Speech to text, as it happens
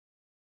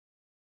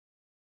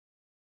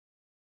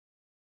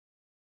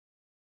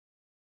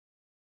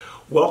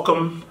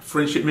Welcome,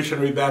 Friendship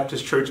Missionary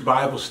Baptist Church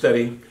Bible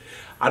Study.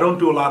 I don't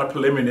do a lot of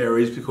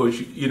preliminaries because,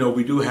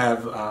 we do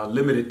have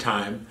limited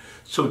time.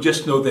 So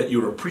just know that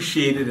you're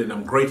appreciated and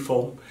I'm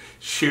grateful.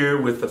 Share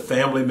with a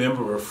family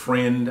member or a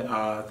friend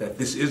that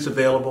this is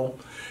available.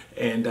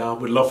 And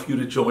we'd love for you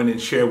to join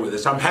and share with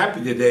us. I'm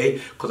happy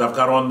today because I've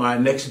got on my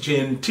Next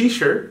Gen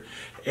t-shirt.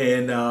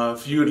 And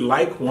if you'd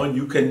like one,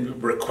 you can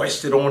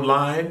request it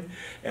online.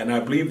 And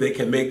I believe they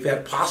can make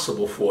that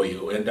possible for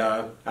you. And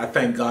I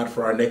thank God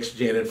for our Next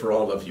Gen and for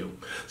all of you.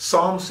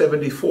 Psalm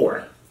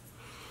 74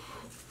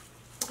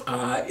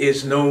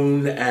 is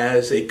known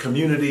as a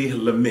community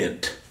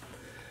lament.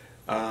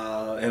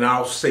 And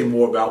I'll say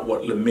more about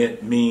what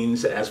lament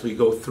means as we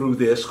go through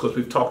this, because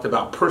we've talked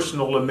about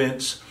personal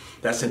laments.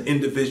 That's an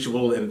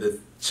individual and the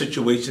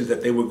situations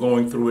that they were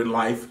going through in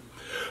life.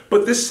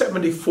 But this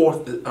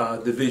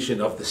 74th division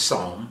of the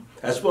Psalm,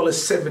 as well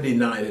as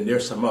 79, and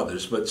there's some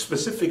others, but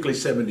specifically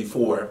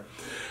 74,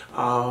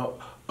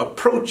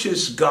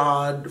 approaches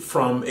God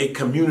from a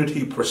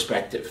community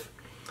perspective.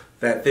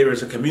 That there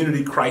is a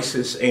community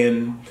crisis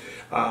and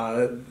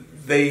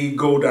they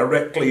go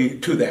directly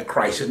to that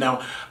crisis.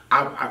 Now,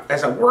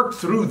 as I worked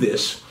through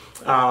this,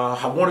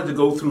 I wanted to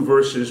go through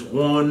verses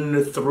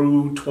 1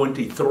 through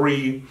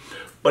 23.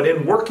 But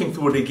in working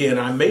through it again,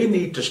 I may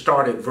need to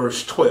start at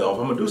verse 12.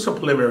 I'm going to do some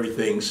preliminary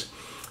things.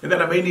 And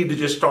then I may need to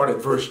just start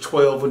at verse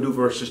 12 and do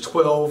verses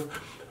 12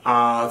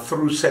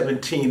 through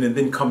 17 and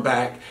then come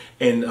back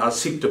and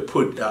seek to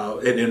put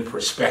it in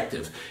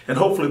perspective. And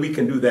hopefully we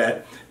can do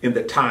that in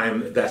the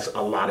time that's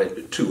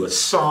allotted to us.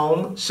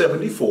 Psalm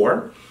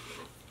 74,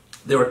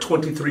 there are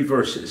 23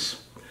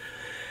 verses.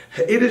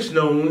 It is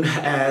known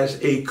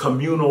as a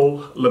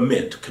communal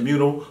lament,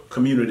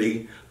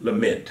 community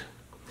lament.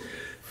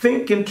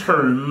 Think in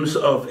terms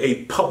of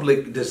a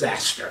public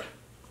disaster,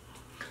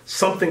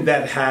 something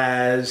that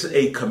has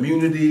a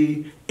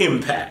community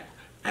impact,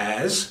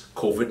 as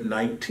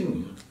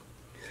COVID-19.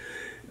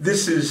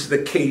 This is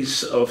the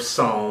case of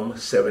Psalm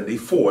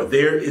 74.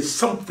 There is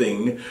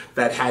something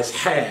that has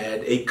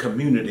had a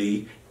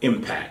community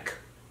impact.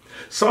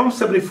 Psalm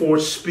 74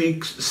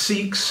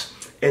 seeks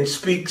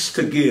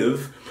to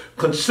give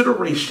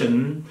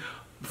consideration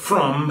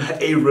from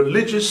a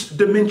religious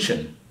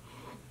dimension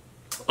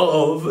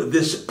of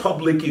this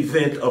public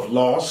event of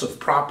loss of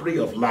property,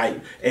 of life,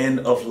 and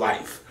of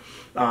life.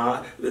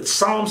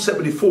 Psalm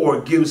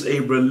 74 gives a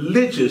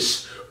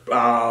religious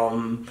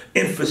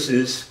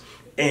emphasis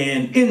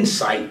and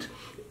insight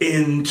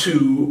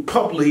into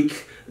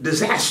public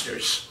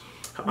disasters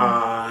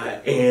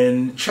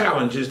and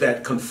challenges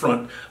that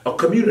confront a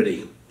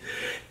community.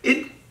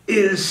 It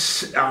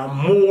is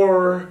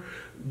more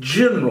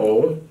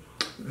general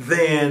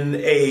than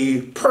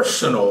a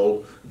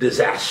personal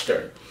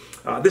disaster.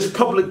 This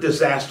public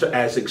disaster,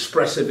 as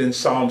expressive in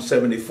Psalm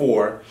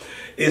 74,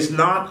 is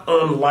not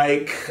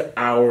unlike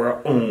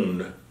our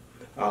own,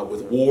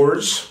 with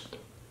wars,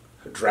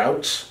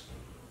 droughts,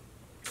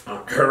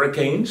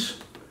 hurricanes,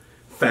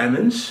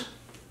 famines,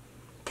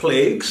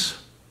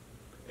 plagues,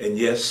 and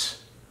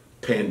yes,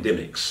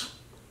 pandemics.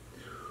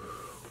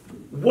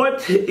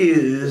 What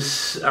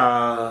is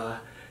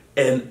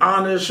an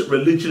honest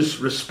religious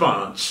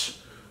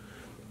response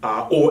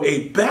or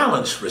a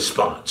balanced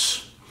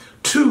response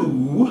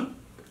to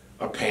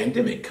a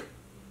pandemic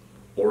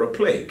or a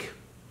plague?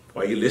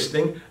 Are you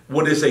listening?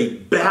 What is a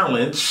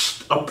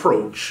balanced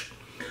approach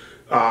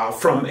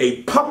from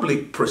a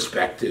public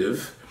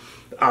perspective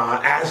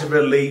as it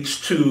relates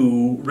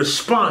to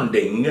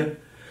responding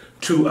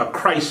to a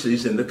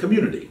crisis in the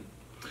community?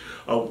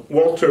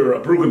 Walter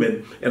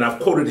Brueggemann, and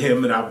I've quoted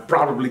him and I'll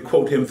probably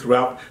quote him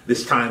throughout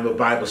this time of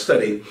Bible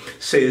study,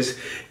 says,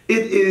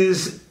 it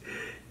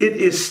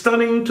is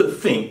stunning to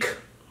think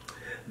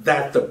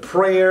that the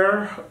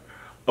prayer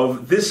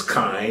of this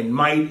kind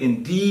might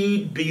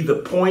indeed be the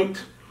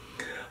point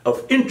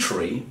of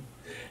entry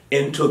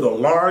into the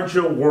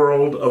larger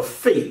world of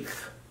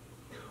faith,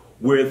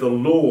 where the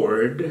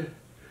Lord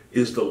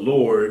is the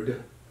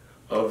Lord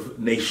of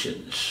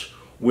nations,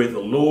 where the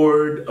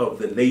Lord of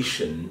the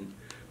nation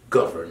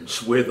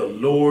governs, where the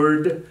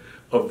Lord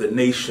of the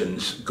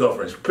nations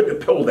governs.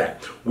 Pull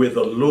that, where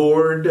the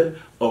Lord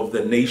of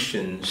the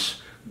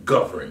nations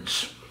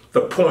governs.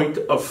 The point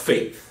of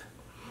faith.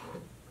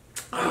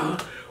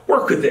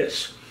 Work with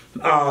this.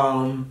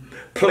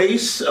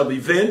 Place of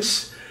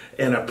events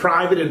in a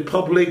private and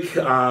public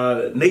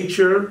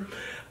nature.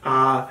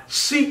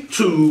 Seek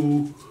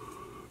to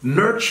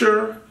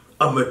nurture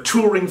a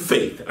maturing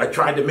faith. I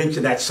tried to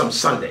mention that some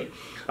Sunday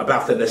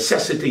about the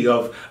necessity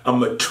of a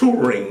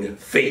maturing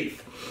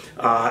faith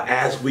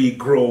as we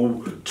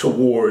grow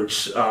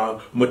towards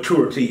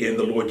maturity in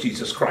the Lord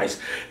Jesus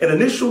Christ. An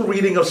initial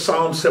reading of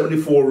Psalm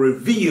 74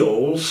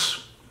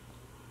 reveals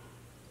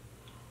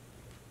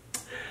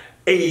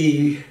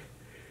a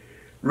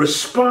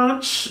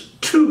response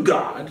to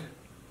God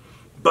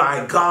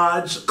by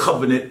God's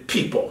covenant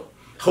people.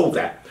 Hold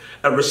that.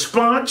 A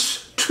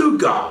response to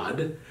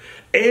God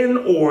and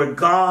or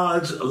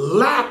God's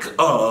lack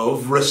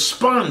of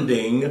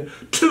responding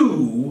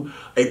to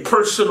a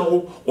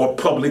personal or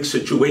public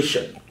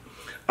situation.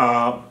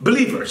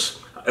 believers.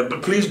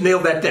 But please nail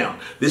that down.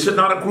 This is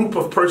not a group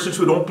of persons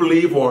who don't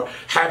believe or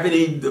have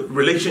any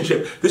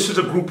relationship. This is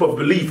a group of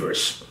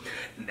believers.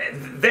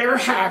 They're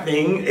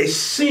having a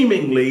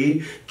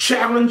seemingly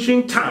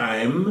challenging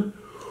time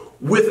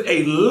with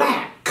a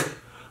lack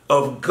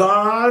of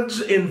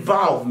God's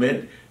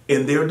involvement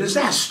in their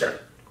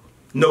disaster.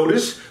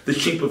 Notice the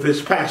sheep of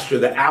his pasture,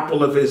 the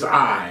apple of his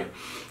eye.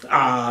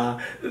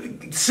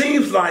 It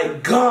seems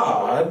like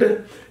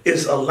God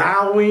is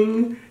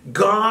allowing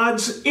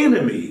God's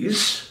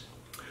enemies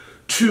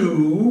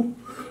to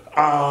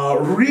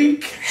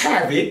wreak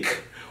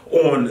havoc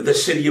on the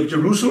city of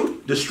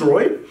Jerusalem,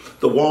 destroyed.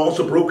 The walls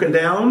are broken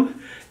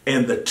down,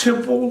 and the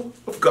temple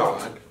of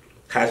God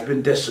has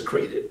been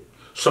desecrated.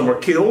 Some are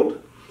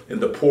killed, and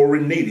the poor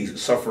and needy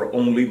suffer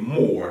only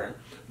more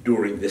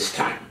during this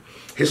time.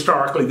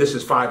 Historically, this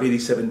is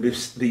 587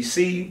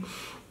 BC,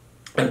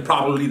 and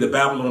probably the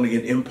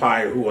Babylonian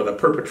Empire who are the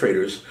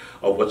perpetrators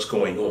of what's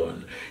going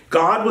on.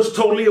 God was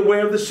totally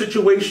aware of the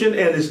situation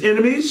and his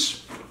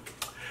enemies,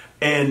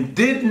 and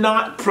did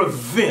not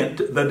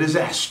prevent the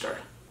disaster.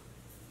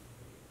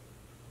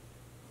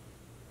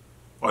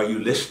 Are you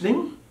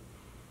listening?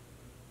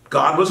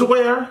 God was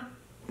aware,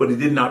 but he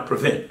did not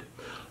prevent.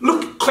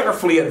 Look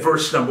carefully at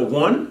verse number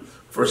 1,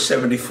 verse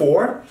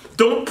 74.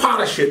 Don't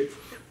polish it,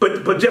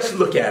 but just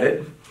look at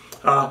it.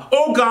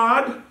 Oh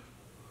God,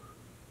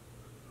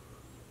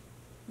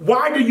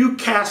 why do you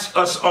cast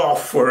us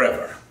off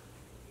forever?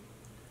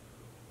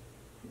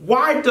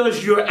 Why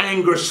does your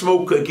anger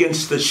smoke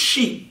against the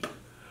sheep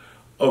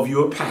of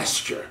your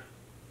pasture?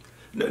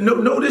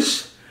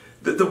 Notice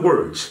the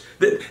words.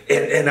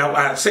 And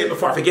I'll say it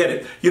before I forget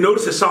it. You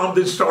notice the psalm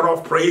didn't start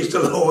off, praise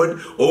the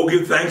Lord, oh,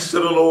 give thanks to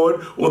the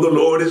Lord, or the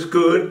Lord is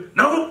good.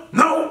 No.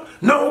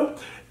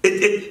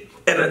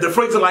 And the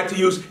phrase I like to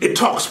use, it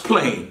talks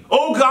plain.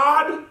 Oh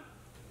God,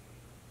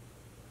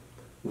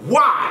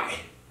 why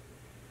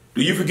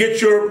do you forget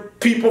your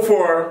people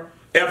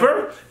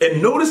forever?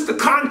 And notice the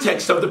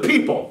context of the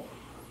people.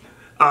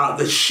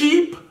 The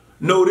sheep,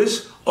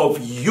 notice, of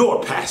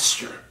your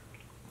pasture.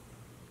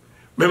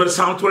 Remember the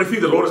Psalm 23,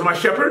 the Lord is my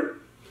shepherd?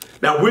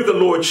 Now we're the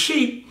Lord's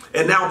sheep,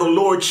 and now the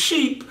Lord's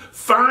sheep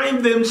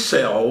find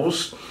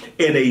themselves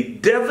in a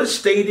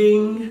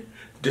devastating,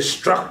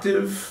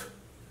 destructive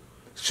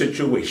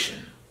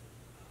situation.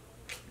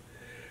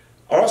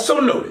 Also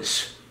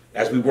notice,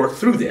 as we work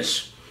through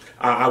this,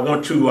 I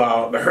want to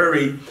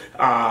hurry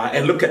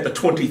and look at the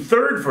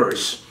 23rd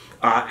verse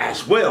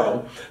as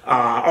well.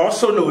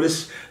 Also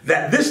notice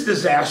that this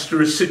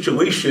disastrous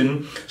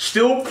situation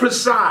still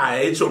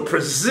presides or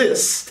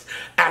persists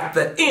at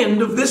the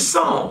end of this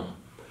psalm.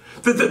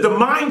 The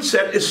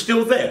mindset is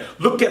still there.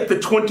 Look at the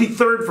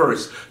 23rd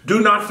verse.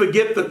 Do not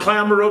forget the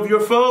clamor of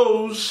your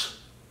foes,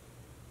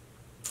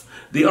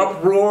 the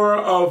uproar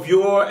of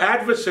your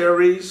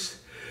adversaries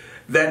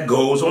that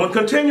goes on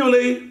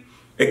continually.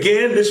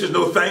 Again, this is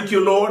no thank you,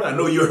 Lord. I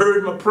know you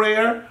heard my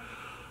prayer.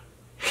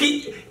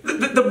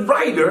 The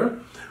writer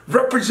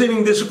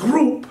representing this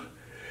group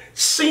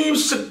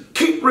seems to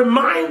keep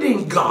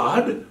reminding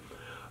God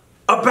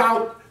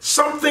about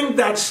something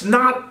that's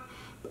not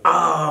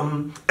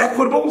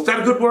equitable. Is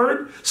that a good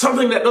word?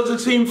 Something that doesn't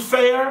seem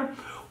fair,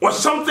 or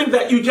something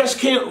that you just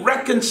can't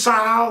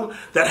reconcile.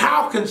 That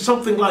how can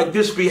something like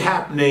this be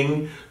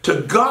happening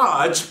to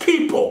God's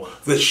people,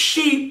 the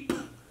sheep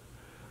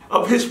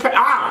of his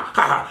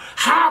pasture?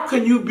 How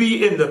can you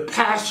be in the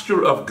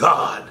pasture of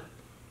God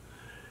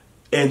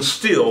and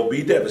still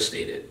be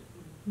devastated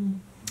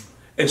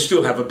and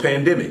still have a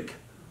pandemic,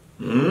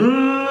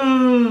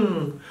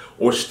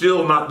 or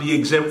still not be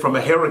exempt from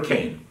a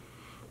hurricane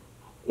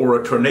or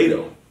a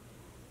tornado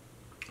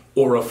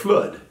or a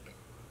flood?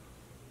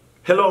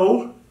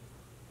 Hello?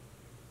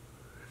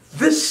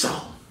 This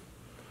psalm,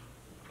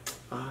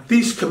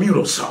 these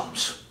communal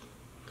psalms,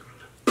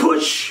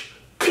 push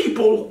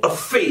people of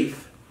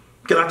faith,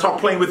 can I talk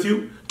plain with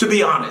you, to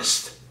be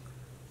honest.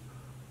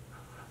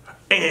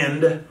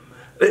 And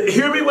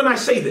hear me when I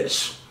say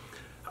this.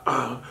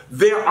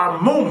 There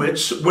are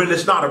moments when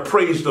it's not a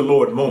praise the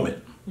Lord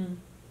moment.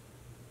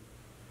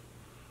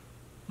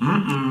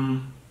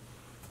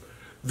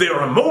 There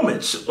are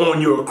moments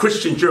on your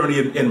Christian journey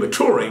in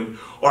maturing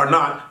are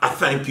not a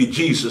thank you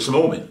Jesus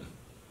moment.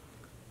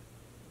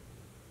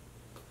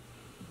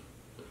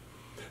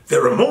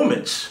 There are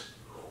moments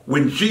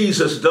when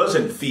Jesus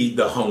doesn't feed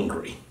the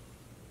hungry.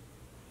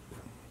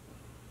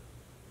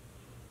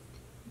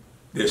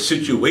 There's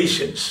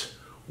situations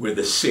where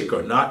the sick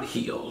are not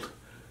healed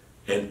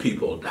and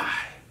people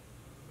die.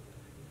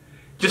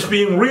 Just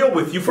being real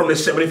with you from the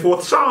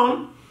 74th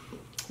Psalm,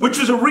 which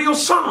is a real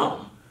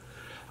psalm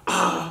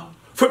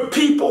for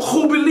people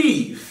who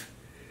believe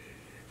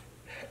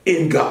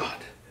in God.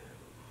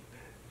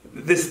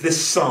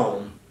 This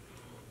psalm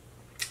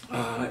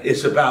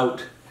is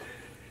about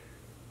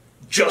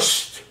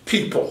just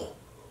people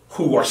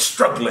who are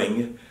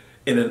struggling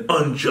in an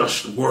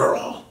unjust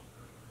world,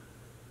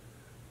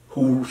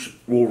 who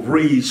will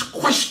raise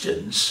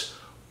questions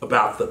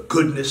about the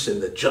goodness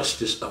and the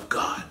justice of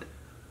God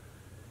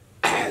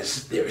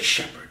as their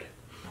shepherd.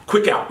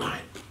 quick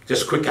outline,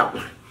 just quick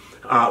outline.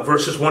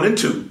 Verses 1 and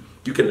 2.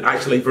 You can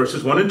isolate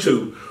verses 1 and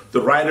 2.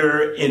 The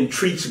writer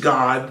entreats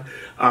God,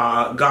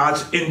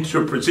 God's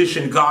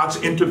interposition, God's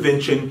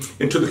intervention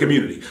into the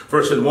community.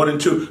 Verses 1 and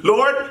 2.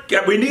 Lord,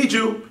 we need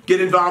you. Get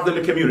involved in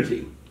the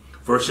community.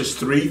 Verses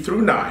 3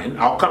 through 9,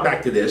 I'll come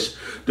back to this,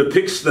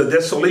 depicts the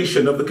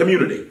desolation of the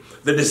community,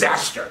 the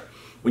disaster.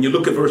 When you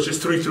look at verses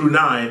 3 through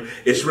 9,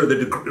 it's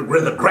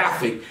rather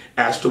graphic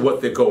as to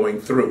what they're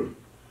going through.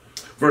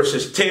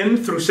 Verses 10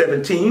 through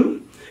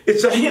 17,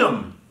 it's a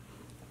hymn.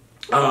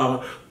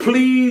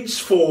 Pleads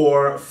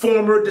for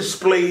former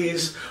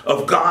displays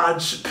of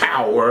God's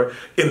power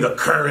in the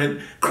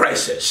current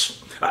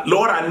crisis.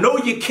 Lord, I know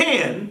you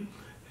can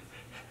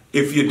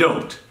if you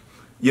don't.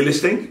 You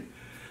listening?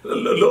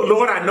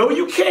 Lord, I know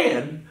you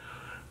can.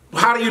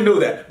 How do you know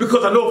that?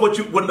 Because I know what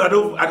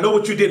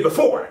you did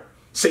before.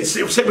 Say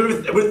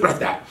with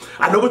that.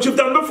 I know what you've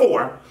done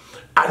before.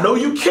 I know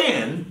you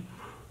can,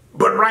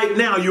 but right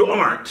now you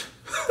aren't.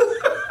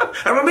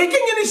 Am I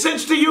making any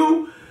sense to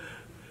you?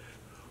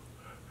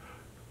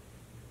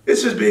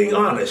 This is being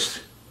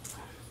honest.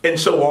 And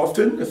so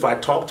often, if I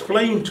talked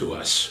plain to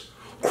us,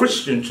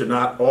 Christians are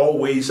not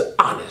always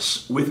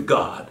honest with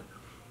God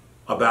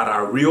about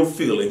our real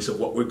feelings of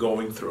what we're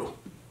going through.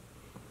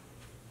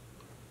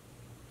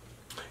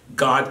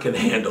 God can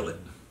handle it.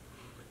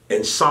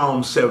 And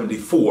Psalm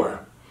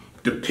 74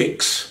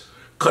 depicts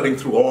cutting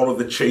through all of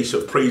the chase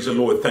of praise the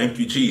Lord, thank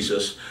you,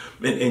 Jesus,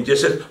 and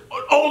just says,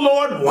 oh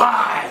Lord,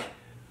 why?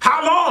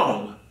 How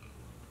long?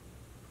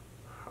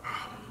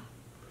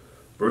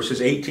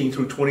 Verses 18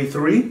 through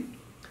 23,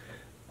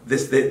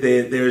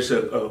 there's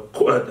a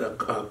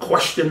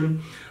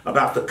question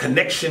about the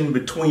connection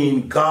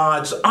between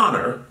God's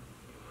honor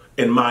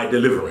and my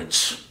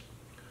deliverance,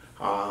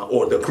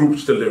 or the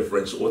group's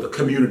deliverance, or the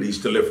community's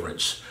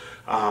deliverance.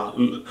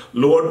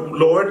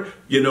 Lord,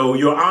 you know,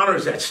 your honor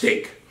is at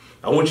stake.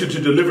 I want you to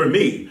deliver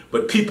me,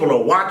 but people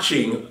are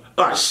watching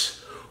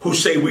us who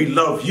say we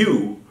love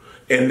you,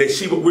 and they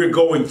see what we're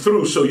going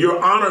through, so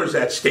your honor is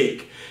at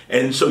stake.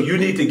 And so you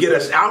need to get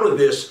us out of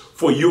this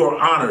for your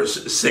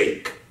honor's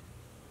sake.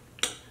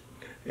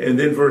 And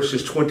then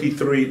verses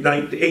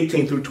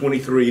 18 through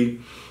 23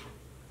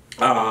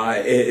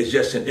 is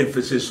just an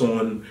emphasis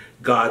on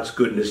God's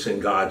goodness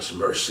and God's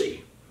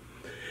mercy.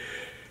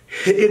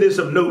 It is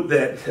of note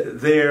that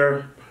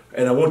there,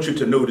 and I want you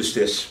to notice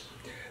this,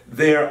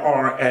 there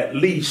are at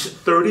least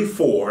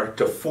 34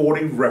 to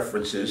 40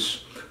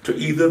 references to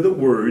either the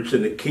words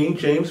in the King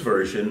James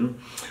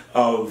Version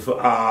of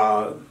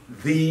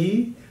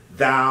thee,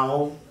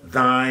 thou,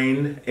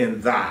 thine,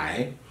 and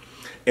thy.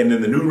 And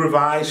in the New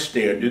Revised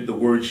Standard, the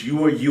words you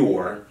or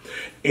your.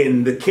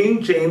 In the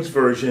King James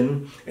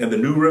Version and the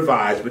New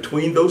Revised,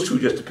 between those two,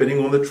 just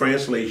depending on the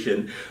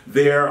translation,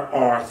 there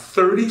are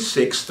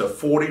 36 to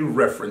 40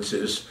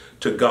 references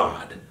to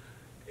God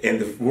in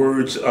the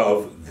words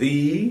of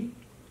thee,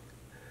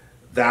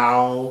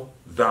 thou,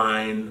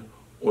 thine,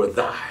 or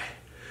thy.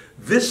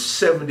 This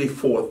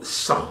 74th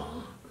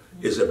Psalm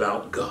is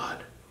about God.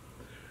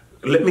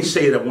 Let me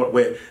say it the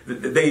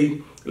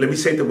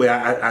way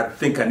I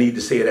think I need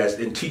to say it as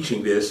in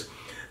teaching this.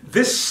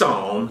 This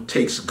psalm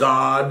takes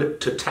God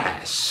to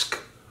task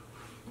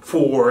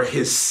for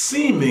his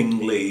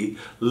seemingly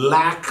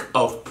lack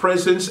of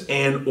presence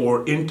and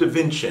or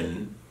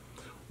intervention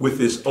with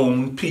his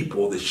own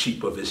people, the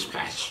sheep of his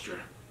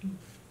pasture.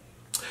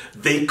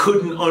 They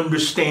couldn't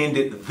understand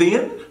it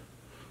then,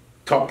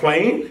 talk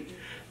plain,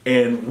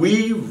 and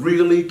we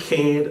really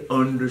can't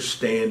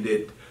understand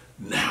it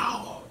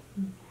now.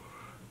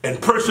 And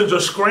persons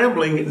are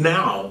scrambling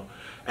now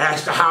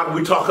as to how do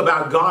we talk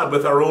about God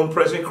with our own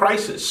present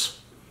crisis.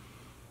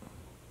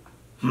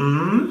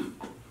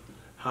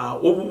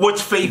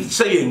 What's faith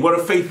saying? What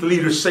are faith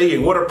leaders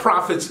saying? What are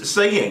prophets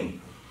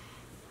saying?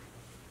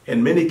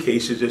 In many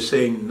cases, they're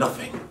saying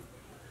nothing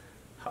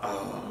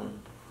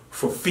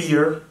for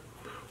fear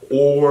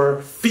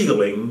or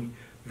feeling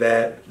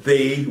that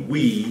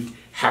we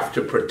have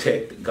to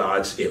protect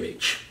God's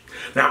image.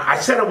 Now, I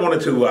said I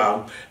wanted to,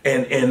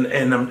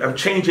 and I'm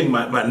changing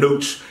my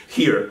notes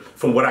here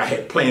from what I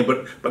had planned,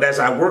 but as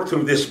I worked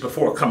through this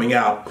before coming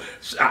out,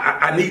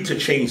 I need to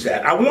change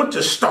that. I want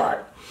to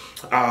start,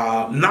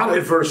 not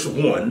at verse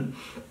 1,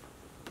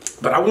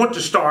 but I want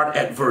to start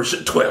at verse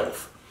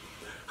 12.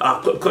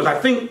 Because I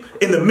think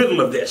in the middle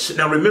of this,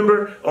 now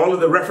remember all of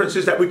the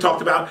references that we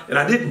talked about, and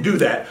I didn't do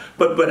that,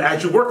 but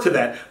as you work to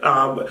that,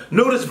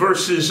 notice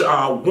verses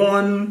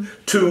 1,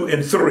 2,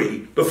 and 3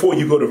 before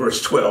you go to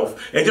verse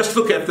 12, and just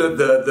look at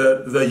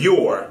the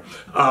your.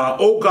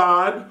 Oh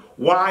God,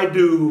 why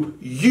do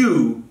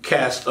you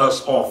cast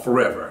us off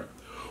forever?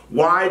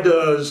 Why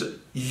does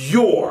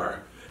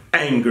your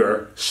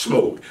anger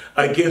smoke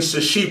against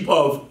the sheep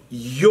of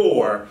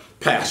your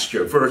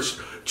pasture? Verse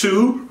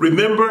 2,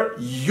 remember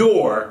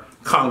your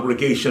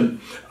congregation,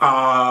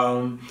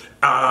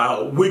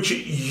 which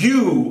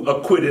you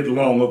acquitted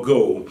long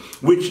ago,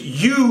 which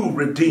you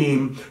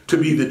redeemed to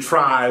be the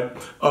tribe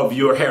of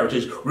your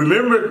heritage.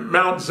 Remember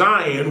Mount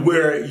Zion,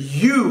 where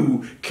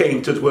you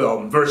came to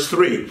dwell. Verse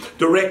 3,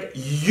 direct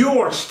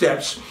your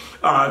steps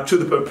to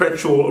the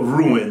perpetual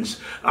ruins.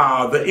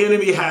 The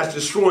enemy has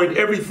destroyed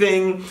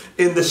everything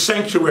in the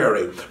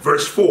sanctuary.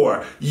 Verse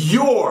 4,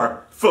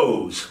 your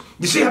foes.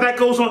 You see how that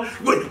goes on?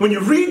 When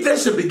you read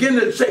this and begin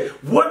to say,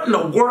 what in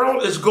the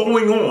world is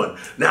going on?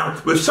 Now,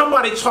 if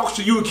somebody talks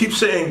to you and keeps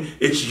saying,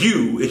 it's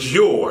you, it's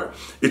your,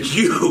 it's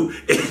you,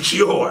 it's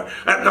your.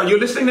 Now, you're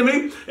listening to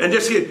me? And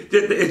just hear,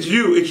 it's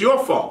you, it's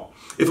your fault.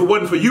 If it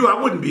wasn't for you,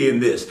 I wouldn't be in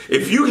this.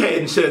 If you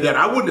hadn't said that,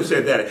 I wouldn't have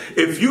said that.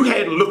 If you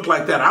hadn't looked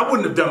like that, I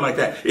wouldn't have done like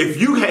that. If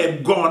you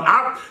had gone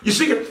out, you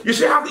see it's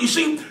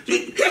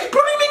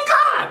blaming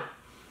God.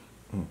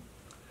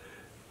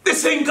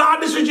 This ain't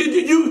God. This is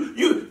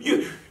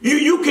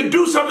you can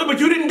do something, but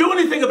you didn't do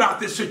anything about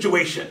this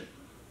situation.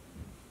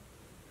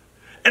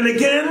 And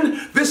again,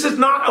 this is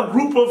not a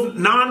group of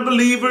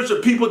non-believers or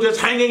people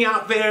just hanging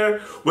out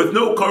there with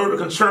no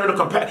concern or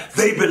compassion.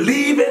 They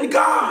believe in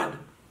God.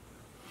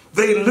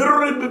 They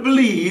literally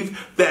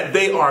believe that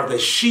they are the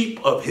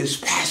sheep of his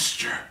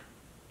pasture.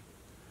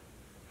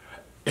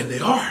 And they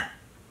are.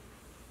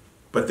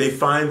 But they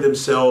find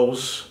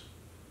themselves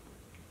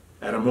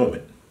at a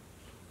moment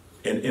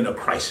in a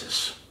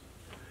crisis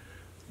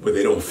where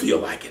they don't feel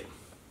like it.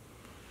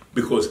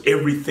 Because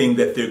everything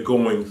that they're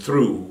going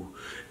through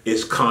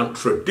is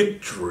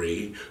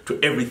contradictory to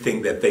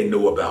everything that they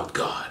know about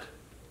God.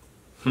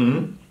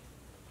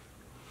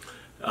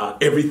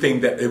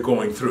 Everything that they're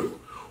going through.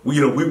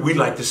 We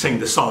like to sing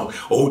the song,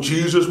 oh,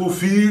 Jesus will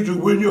feed you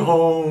when you're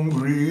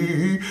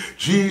hungry.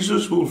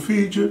 Jesus will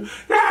feed you.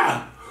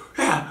 Yeah.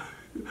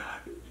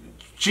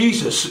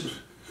 Jesus,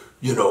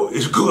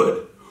 is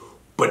good.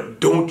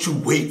 But don't you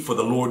wait for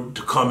the Lord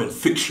to come and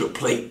fix your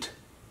plate.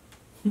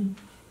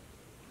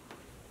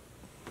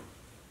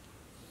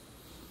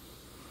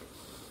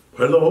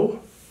 Hello?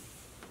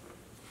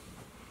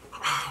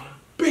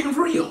 Being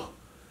real.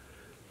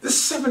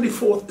 This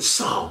 74th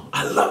Psalm,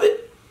 I love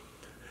it.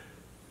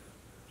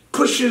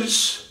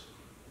 Pushes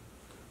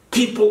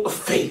people of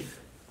faith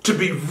to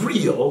be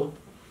real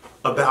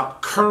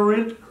about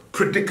current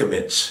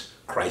predicaments,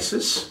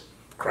 crises,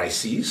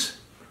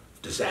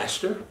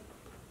 disaster,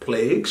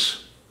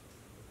 plagues,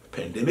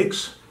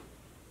 pandemics,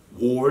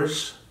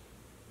 wars,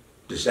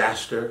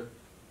 disaster,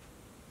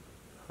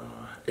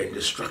 and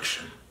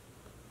destruction,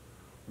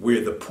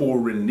 where the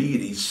poor and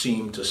needy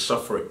seem to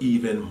suffer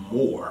even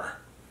more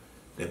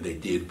than they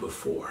did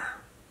before.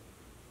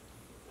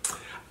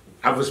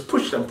 I'm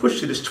pushed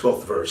to this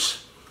 12th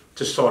verse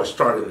to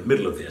start in the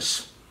middle of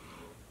this,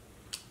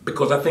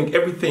 because I think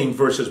everything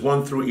verses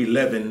 1 through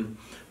 11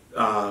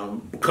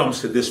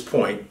 comes to this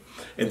point,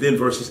 and then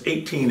verses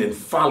 18 and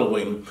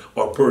following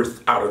are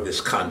birthed out of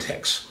this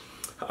context.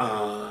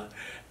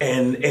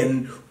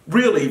 And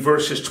really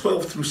verses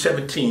 12 through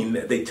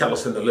 17, they tell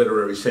us in the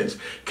literary sense,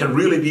 can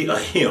really be a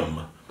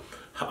hymn.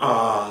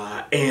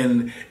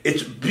 And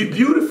it's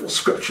beautiful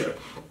scripture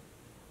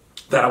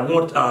that I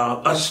want I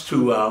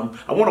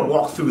want to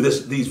walk through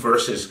these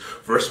verses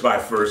verse by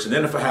verse, and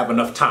then if I have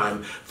enough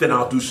time, then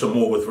I'll do some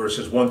more with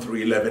verses 1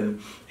 through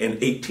 11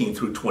 and 18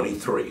 through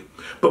 23.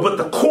 But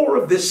the core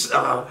of this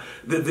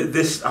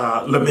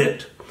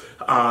lament,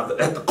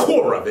 at the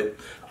core of it,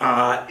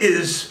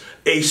 is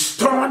a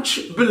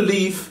staunch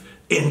belief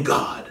in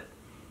God.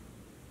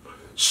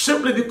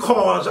 Simply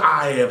because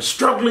I am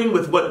struggling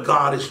with what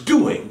God is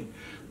doing,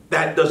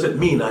 that doesn't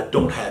mean I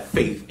don't have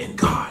faith in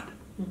God.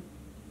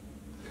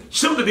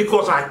 Simply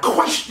because I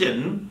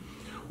question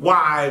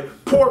why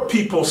poor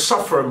people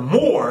suffer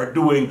more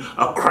during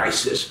a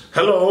crisis.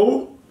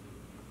 Hello?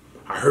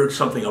 I heard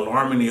something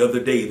alarming the other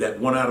day that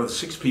 1 out of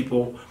 6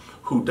 people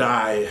who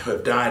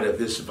have died of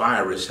this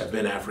virus have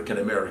been African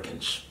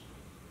Americans.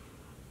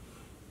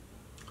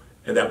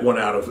 And that 1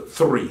 out of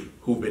 3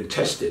 who've been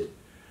tested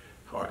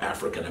are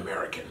African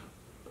American.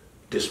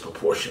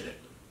 Disproportionate.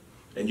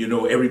 And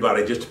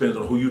everybody, just depends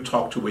on who you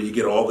talk to where you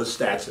get all the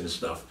stats and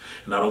stuff.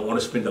 And I don't want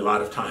to spend a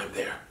lot of time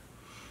there.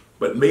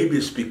 But maybe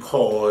it's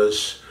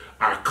because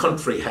our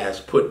country has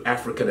put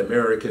African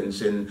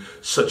Americans in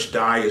such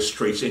dire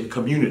straits in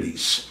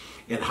communities,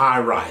 in high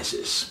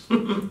rises,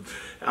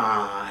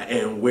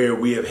 and where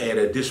we have had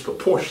a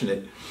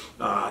disproportionate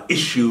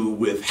issue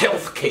with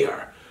health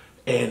care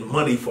and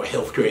money for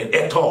health care and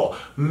et al.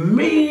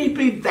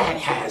 Maybe that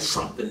has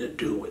something to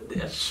do with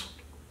this.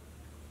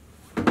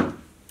 I'm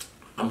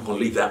going to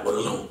leave that one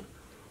alone.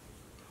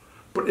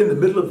 But in the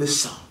middle of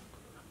this psalm,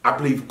 I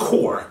believe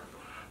core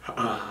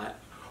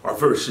are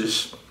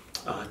verses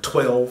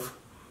 12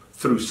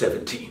 through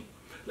 17.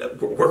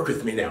 Work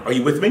with me now. Are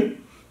you with me?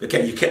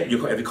 Okay,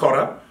 have you caught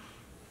up?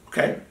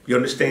 Okay, you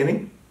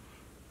understanding?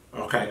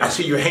 Okay, I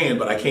see your hand,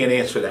 but I can't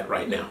answer that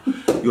right now.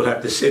 You'll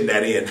have to send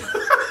that in.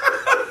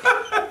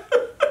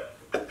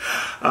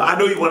 I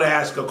know you want to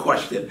ask a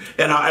question,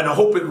 and I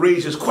hope it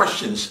raises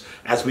questions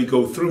as we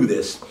go through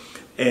this.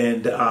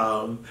 And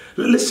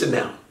listen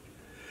now,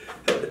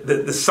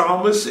 The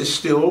psalmist is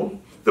still,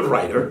 the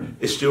writer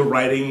is still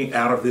writing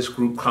out of this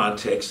group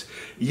context.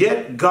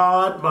 Yet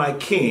God, my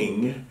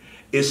King,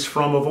 is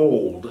from of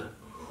old,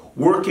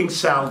 working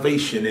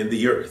salvation in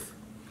the earth.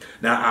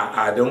 Now,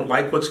 I don't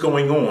like what's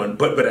going on,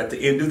 but at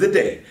the end of the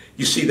day,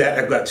 you see that?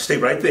 I've got to stay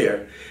right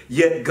there.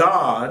 Yet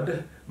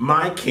God,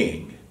 my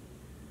King,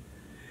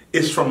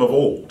 is from of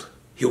old.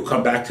 He'll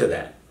come back to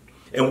that.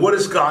 And what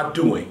is God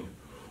doing?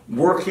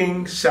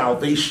 Working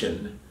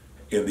salvation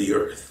in the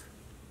earth.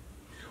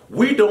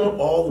 We don't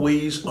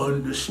always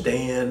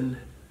understand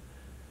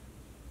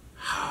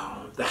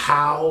the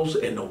hows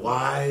and the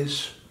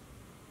whys.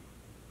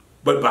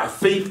 But by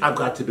faith, I've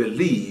got to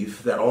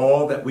believe that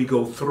all that we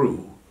go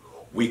through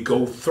with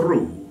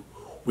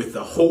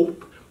the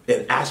hope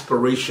and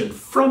aspiration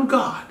from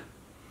God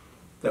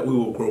that we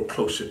will grow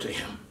closer to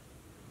him.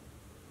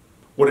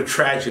 What a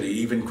tragedy,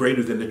 even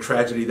greater than the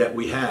tragedy that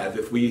we have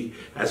if we,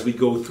 as we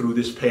go through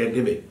this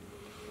pandemic,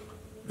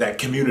 that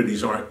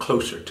communities aren't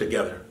closer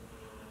together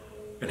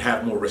and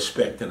have more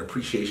respect and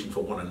appreciation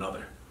for one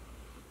another.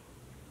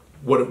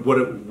 What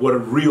a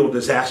real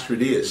disaster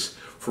it is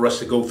for us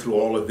to go through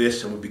all of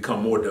this and we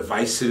become more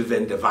divisive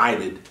and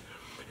divided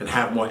and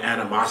have more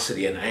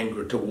animosity and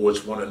anger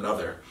towards one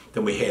another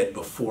than we had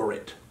before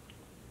it.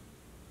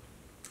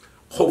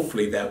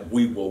 Hopefully that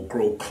we will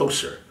grow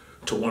closer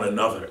to one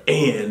another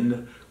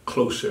and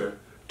closer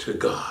to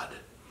God.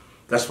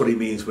 That's what he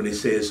means when he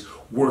says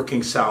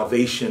working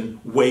salvation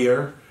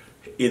where?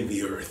 In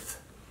the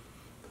earth.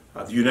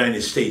 The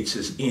United States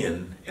is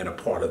in and a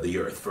part of the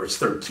earth. Verse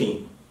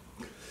 13.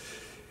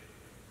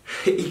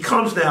 He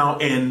comes now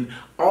and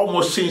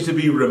almost seems to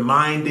be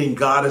reminding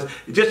God.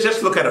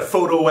 Just look at a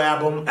photo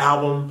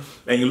album,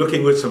 and you're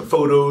looking with some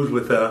photos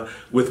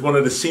with one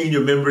of the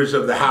senior members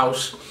of the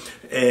house.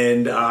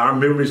 And our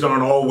memories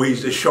aren't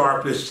always the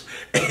sharpest,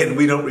 and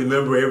we don't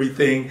remember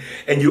everything.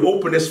 And you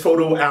open this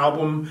photo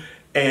album,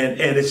 and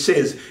it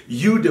says,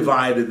 "You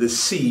divided the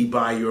sea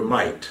by your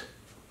might."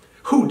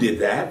 Who did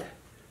that?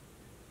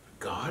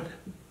 God.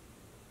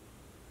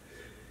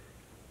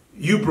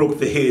 You broke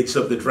the heads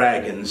of the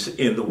dragons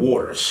in the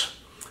waters.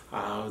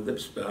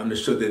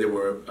 Understood that there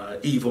were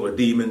evil or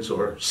demons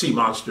or sea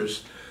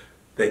monsters,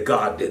 that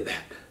God did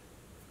that,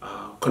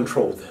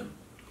 controlled them.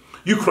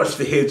 You crushed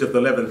the heads of the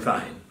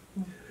Leviathan.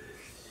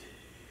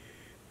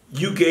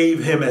 You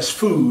gave him as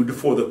food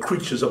for the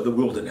creatures of the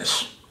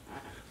wilderness.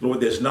 Lord,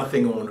 there's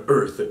nothing on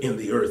earth or in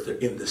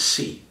the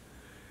sea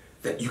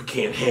that you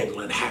can't handle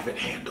and haven't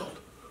handled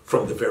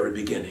from the very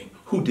beginning.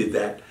 Who did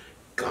that?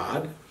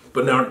 God.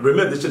 But now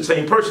remember, it's the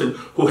same person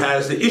who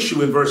has the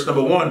issue in verse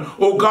number 1.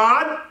 Oh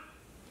God,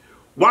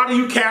 why do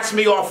you cast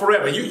me off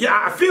forever?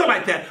 I feel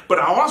like that, but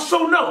I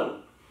also know,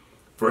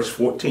 verse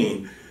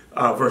 15,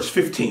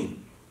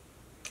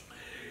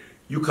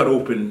 you cut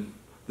open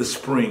the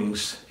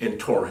springs and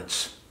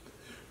torrents.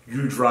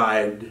 You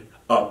dried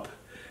up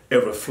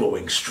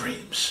ever-flowing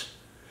streams.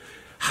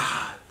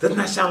 Doesn't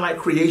that sound like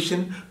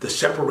creation? The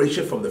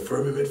separation from the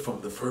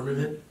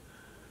firmament.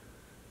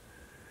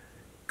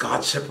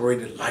 God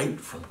separated light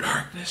from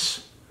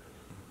darkness.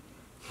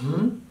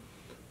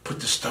 Put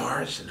the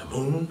stars and the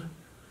moon,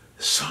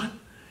 the sun.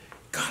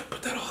 God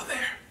put that all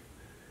there.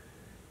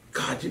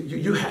 God,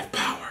 you have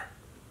power.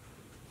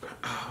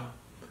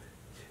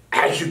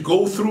 As you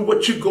go through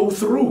what you go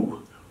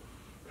through,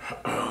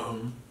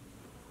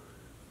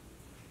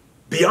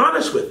 be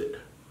honest with it.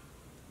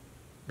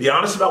 Be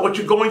honest about what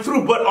you're going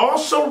through, but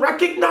also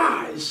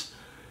recognize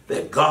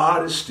that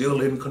God is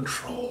still in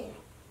control.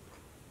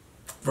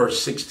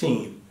 Verse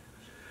 16.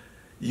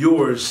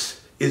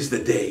 Yours is the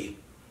day.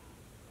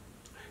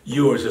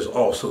 Yours is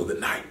also the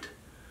night.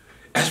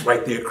 That's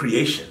right there,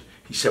 creation.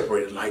 He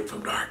separated light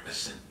from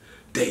darkness and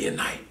day and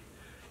night.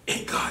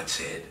 And God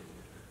said,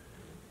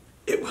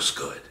 it was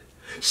good.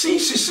 See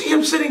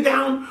him sitting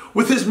down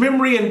with his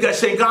memory and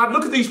saying, God,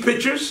 look at these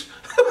pictures.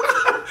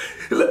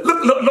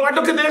 Lord,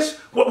 look at this.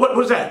 What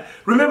was that?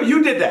 Remember,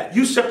 you did that.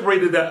 You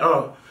separated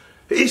that.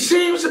 It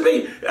seems to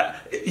be,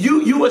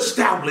 you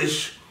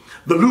establish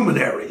the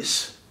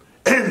luminaries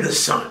and the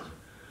sun.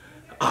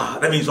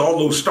 That means all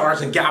those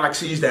stars and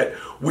galaxies that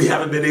we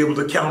haven't been able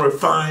to count or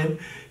find.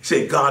 He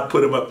said God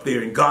put them up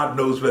there, and God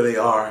knows where they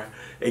are,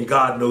 and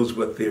God knows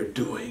what they're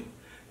doing.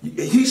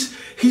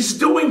 He's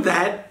doing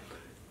that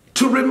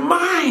to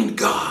remind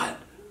God,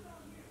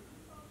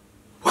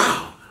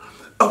 wow,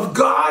 of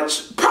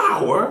God's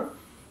power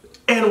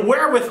and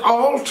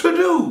wherewithal to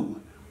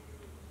do.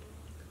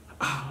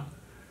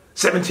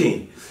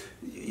 17,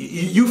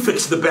 you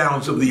fixed the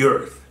bounds of the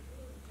earth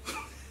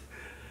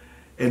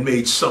and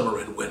made summer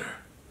and winter.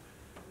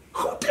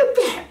 Who did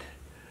that?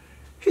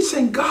 He's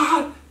saying,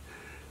 God,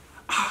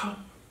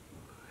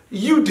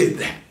 you did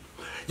that.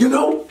 You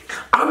know,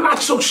 I'm not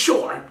so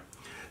sure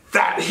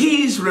that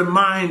he's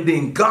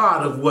reminding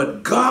God of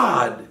what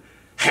God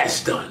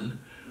has done,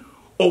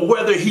 or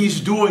whether he's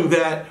doing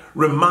that,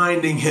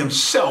 reminding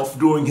himself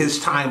during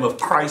his time of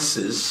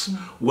crisis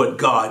what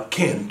God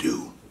can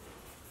do.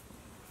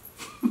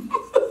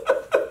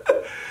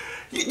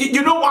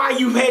 You know why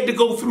you've had to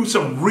go through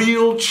some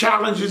real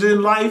challenges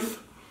in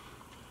life?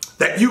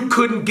 that you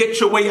couldn't get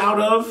your way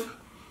out of.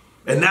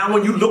 And now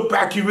when you look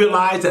back, you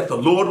realize that the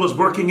Lord was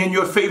working in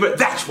your favor.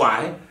 That's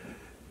why.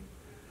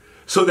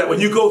 So that when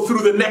you go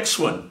through the next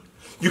one,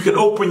 you can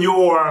open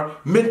your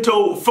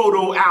mental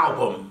photo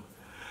album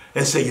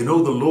and say, you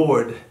know, the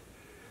Lord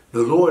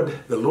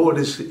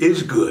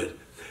is good.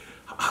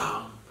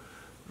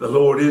 The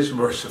Lord is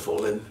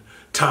merciful, and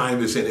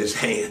time is in his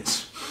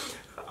hands.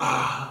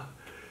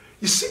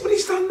 You see what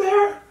he's done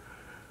there?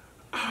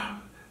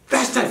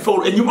 That's that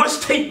photo. And you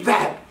must take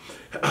that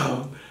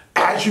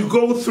as you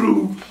go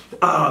through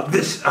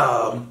this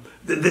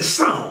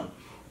psalm.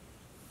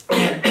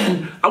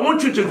 And I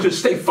want you to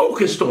stay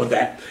focused on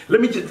that.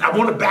 I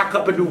want to back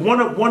up and do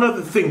one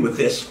other thing with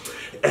this,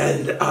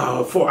 and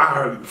for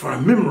our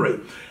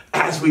memory,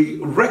 as we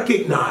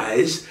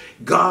recognize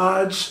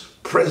God's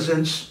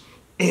presence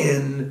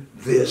in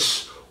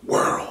this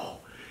world.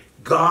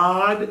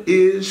 God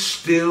is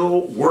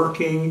still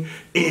working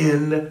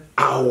in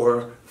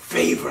our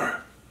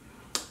favor.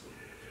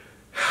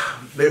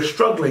 They're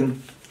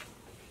struggling,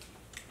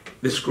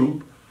 this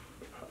group,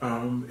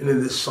 and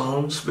in this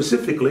psalm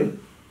specifically,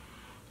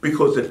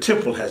 because the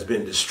temple has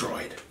been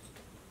destroyed,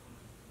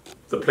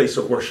 the place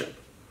of worship.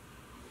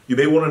 You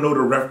may want to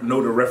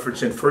know the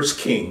reference in 1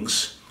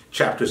 Kings,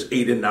 chapters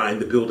 8 and 9,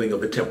 the building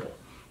of the temple.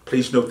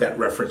 Please note that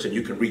reference, and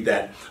you can read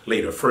that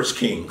later. 1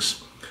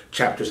 Kings,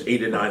 chapters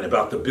 8 and 9,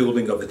 about the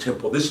building of the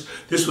temple. This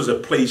was a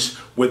place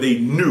where they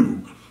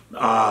knew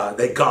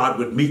that God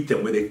would meet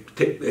them, where they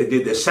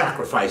did their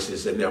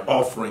sacrifices and their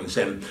offerings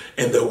and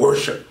their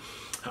worship,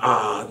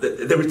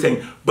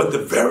 everything. But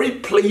the very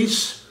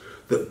place,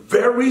 the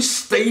very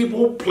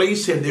stable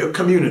place in their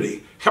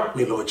community, help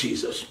me, Lord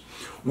Jesus,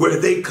 where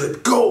they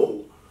could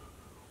go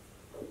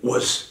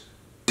was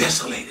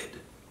desolated.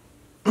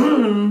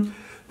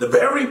 The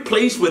very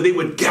place where they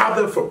would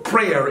gather for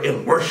prayer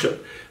and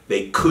worship,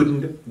 they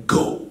couldn't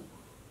go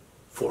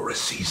for a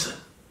season.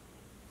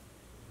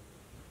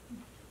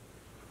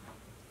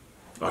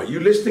 Are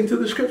you listening to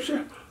the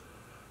scripture?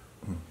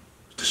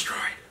 Destroyed.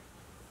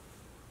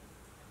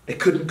 They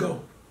couldn't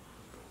go.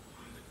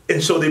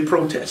 And so they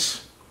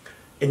protest.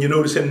 And you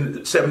notice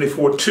in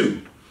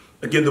 74:2,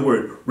 again the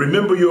word,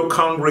 remember your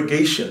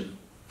congregation,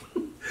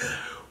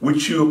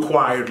 which you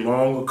acquired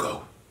long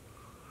ago.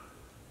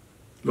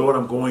 Lord,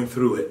 I'm going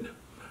through it.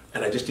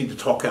 And I just need to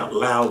talk out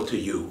loud to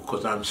you,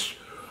 because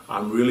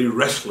I'm really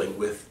wrestling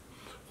with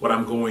what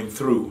I'm going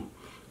through.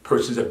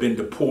 Persons have been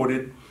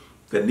deported.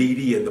 The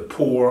needy and the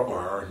poor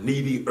are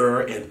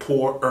needier and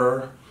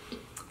poorer.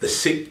 The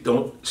sick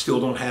still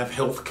don't have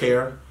health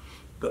care.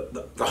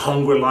 The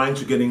hunger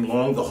lines are getting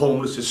long. The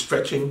homeless is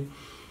stretching.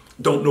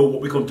 Don't know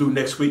what we're going to do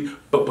next week.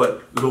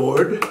 But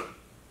Lord,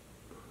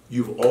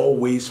 you've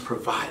always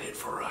provided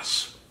for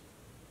us.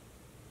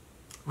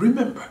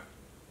 Remember.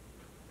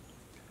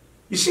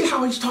 You see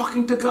how he's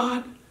talking to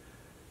God?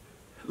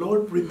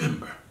 Lord,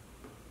 remember.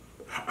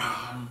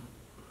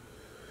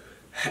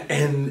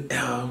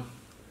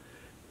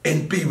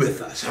 And be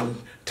with us.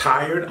 I'm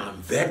tired.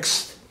 I'm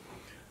vexed.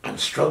 I'm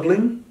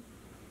struggling.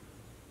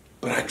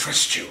 But I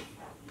trust you.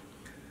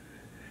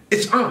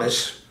 It's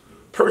honest.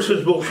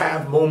 Persons will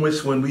have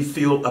moments when we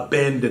feel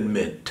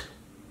abandonment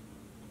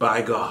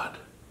by God.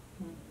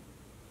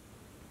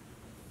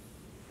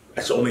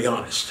 That's only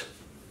honest.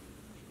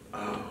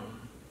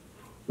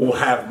 We'll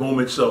have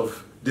moments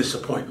of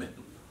disappointment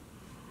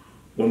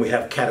when we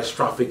have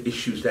catastrophic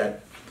issues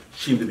that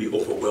seem to be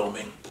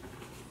overwhelming.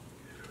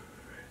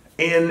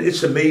 And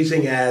it's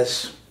amazing,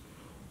 as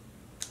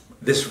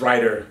this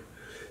writer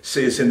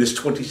says in this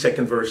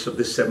 22nd verse of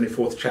this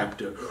 74th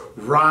chapter,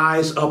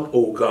 rise up,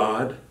 O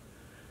God,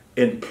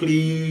 and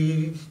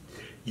plead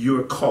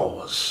your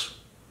cause.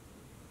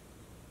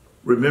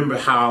 Remember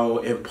how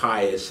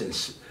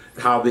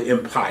the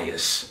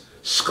impious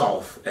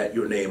scoff at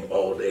your name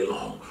all day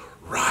long.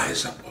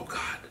 Rise up, O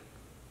God.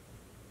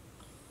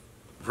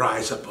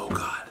 Rise up, O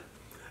God.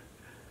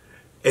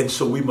 And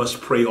so we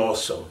must pray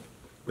also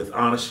with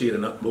honesty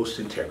and utmost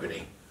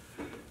integrity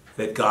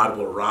that God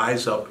will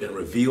rise up and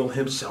reveal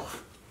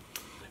himself,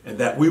 and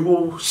that we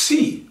will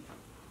see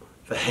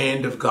the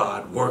hand of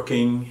God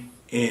working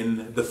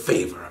in the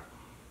favor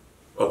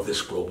of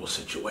this global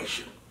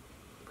situation.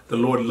 The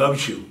Lord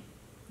loves you.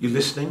 You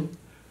listening?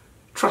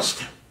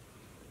 Trust him.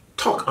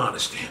 Talk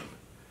honest to him,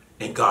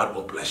 and God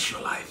will bless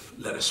your life.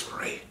 Let us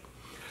pray.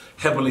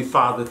 Heavenly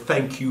Father,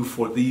 thank you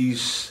for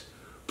these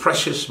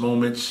precious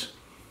moments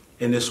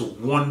in this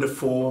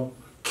wonderful,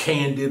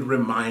 candid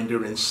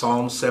reminder in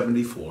Psalm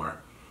 74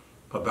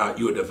 about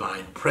your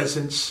divine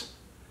presence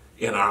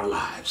in our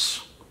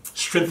lives.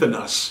 Strengthen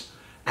us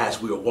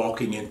as we are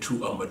walking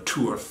into a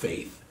mature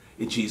faith.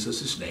 In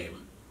Jesus'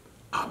 name,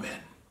 amen.